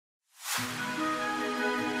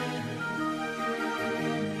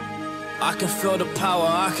I can feel the power,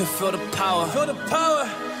 I can feel the power. Feel the power.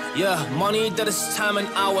 Yeah, money that is time and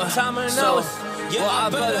hour. Time and hours. Yeah, well, I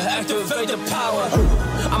better activate the power.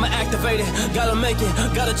 I'ma activate it, gotta make it,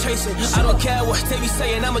 gotta chase it. I don't care what they be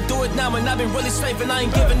saying, I'ma do it now. And I've been really saving, I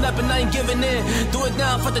ain't giving up and I ain't giving in. Do it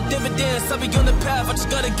now for the dividends, I'll be on the path, I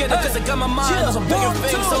just gotta get it. Cause I got my mind on some bigger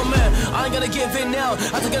things. So man, I ain't gonna give in now,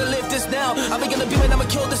 I just gotta live this now. I be gonna be man, I'ma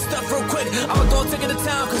kill this stuff real quick. I'ma go take it to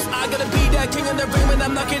town, cause I gotta be that king in the ring. When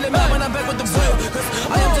I'm knocking them out, when I'm back with the wheel. Cause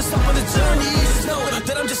I am just up on the journey, you just know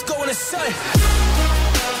that I'm just going insane.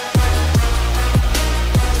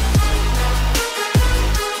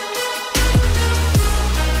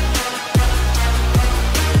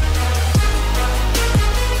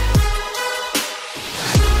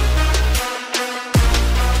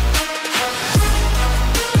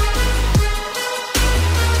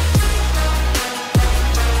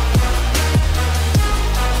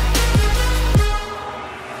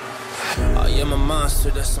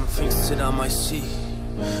 There's some things that I might see,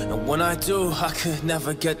 and when I do, I could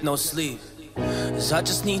never get no sleep. Cause I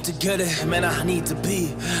just need to get it, man, I need to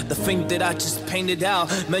be the thing that I just painted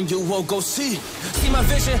out, man, you will go see. See my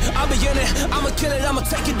vision, I'll be in it, I'ma kill it, I'ma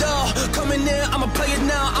take it all. Coming in, I'ma play it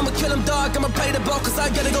now, I'ma kill him dog, I'ma play the ball. Cause I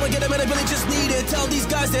gotta go and get it, man, I really just need it. Tell these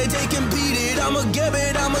guys that they can beat it, I'ma give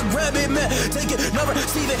it, I'ma grab it, man. Take it, never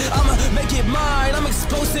receive it, I'ma make it mine. I'm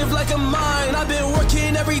explosive like a mine, I've been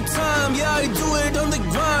working every time. Yeah, I do it on the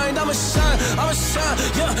grind, I'ma shine,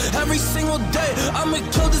 yeah, every single day. I'ma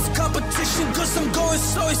kill this competition cause I'm going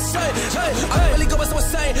so insane. Hey, I really go by someone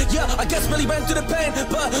saying, yeah, I guess really ran through the pain,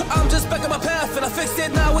 but I'm just back on my path and I fixed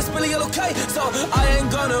it now, it's really all okay. So I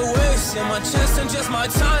ain't gonna waste my chance and just my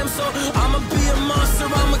time. So I'ma be a monster,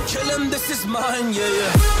 I'ma kill him, this is mine, yeah,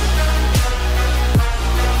 yeah.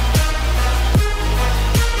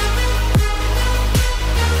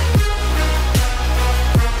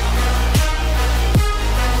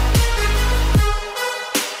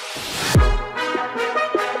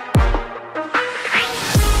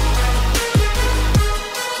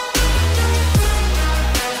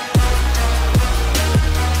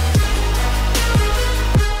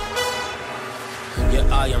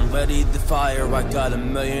 I am ready to fire, I got a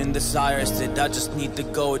million desires that I just need to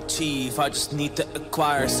go achieve, I just need to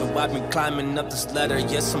acquire. So I've been climbing up this ladder,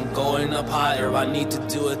 yes I'm going up higher. I need to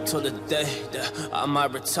do it till the day that I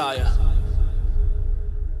might retire.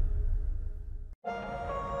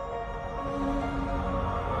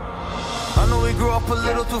 I know we grew up a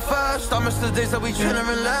little too fast, I miss the days that we chill and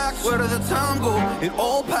relax. Where did the time go? It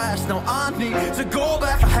all passed, now I need to go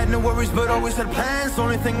back. I had no worries but always had plans, the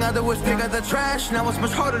only thing I did was dig out the trash. Now it's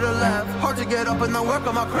much harder to laugh, hard to get up and not work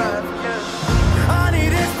on my craft. I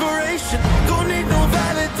need inspiration, don't need no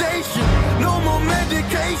validation, no more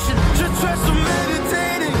medication, just try some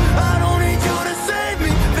meditating. I don't need you to save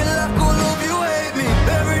me, feel like all of you hate me.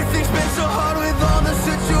 Everything's been so hard with all the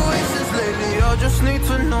situations lately. I just need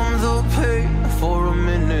to numb the pain for a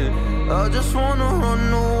minute. I just wanna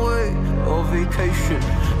run away on vacation.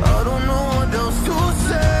 I don't know what else to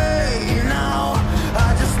say now.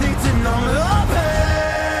 I just need to numb the pain.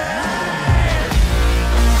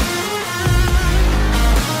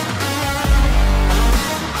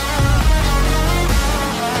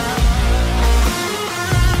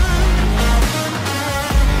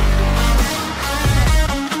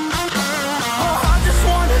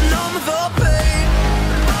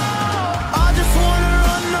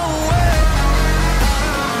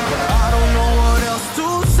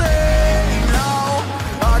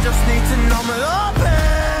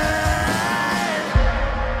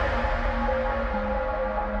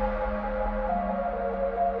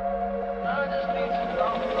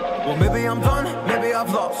 Well, maybe I'm done, maybe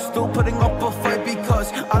I've lost. Still putting up a fight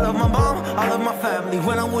because I love my mom, I love my family.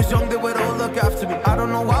 When I was young, they would all look after me. I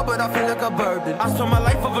don't know why, but I feel like a burden. I spend my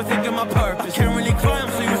life overthinking my purpose. Can't really cry, I'm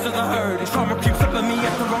so used to the hurt. Trauma keeps up at me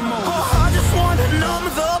at the wrong moment. Oh, I just wanna numb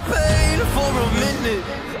the pain for a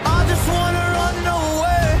minute.